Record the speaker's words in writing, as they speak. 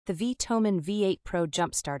The VTOMAN V8 Pro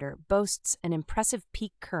jump starter boasts an impressive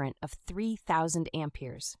peak current of 3,000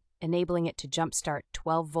 amperes, enabling it to jumpstart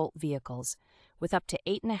 12-volt vehicles with up to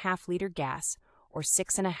 8.5-liter gas or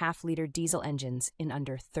 6.5-liter diesel engines in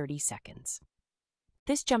under 30 seconds.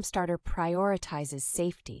 This jumpstarter prioritizes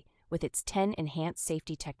safety with its 10 enhanced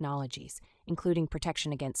safety technologies, including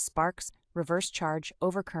protection against sparks, reverse charge,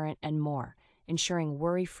 overcurrent, and more, ensuring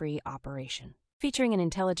worry-free operation. Featuring an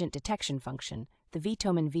intelligent detection function, the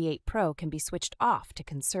VTOMAN V8 Pro can be switched off to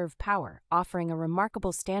conserve power, offering a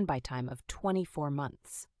remarkable standby time of 24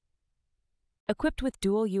 months. Equipped with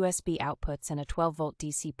dual USB outputs and a 12-volt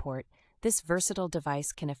DC port, this versatile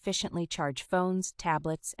device can efficiently charge phones,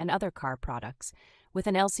 tablets, and other car products, with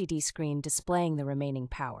an LCD screen displaying the remaining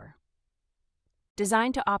power.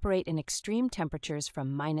 Designed to operate in extreme temperatures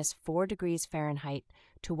from -4 degrees Fahrenheit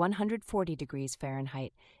to 140 degrees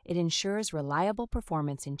Fahrenheit, it ensures reliable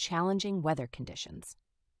performance in challenging weather conditions.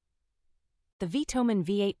 The VTOMAN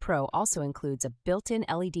V8 Pro also includes a built-in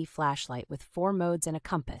LED flashlight with 4 modes and a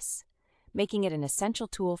compass, making it an essential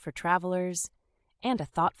tool for travelers and a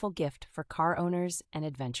thoughtful gift for car owners and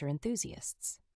adventure enthusiasts.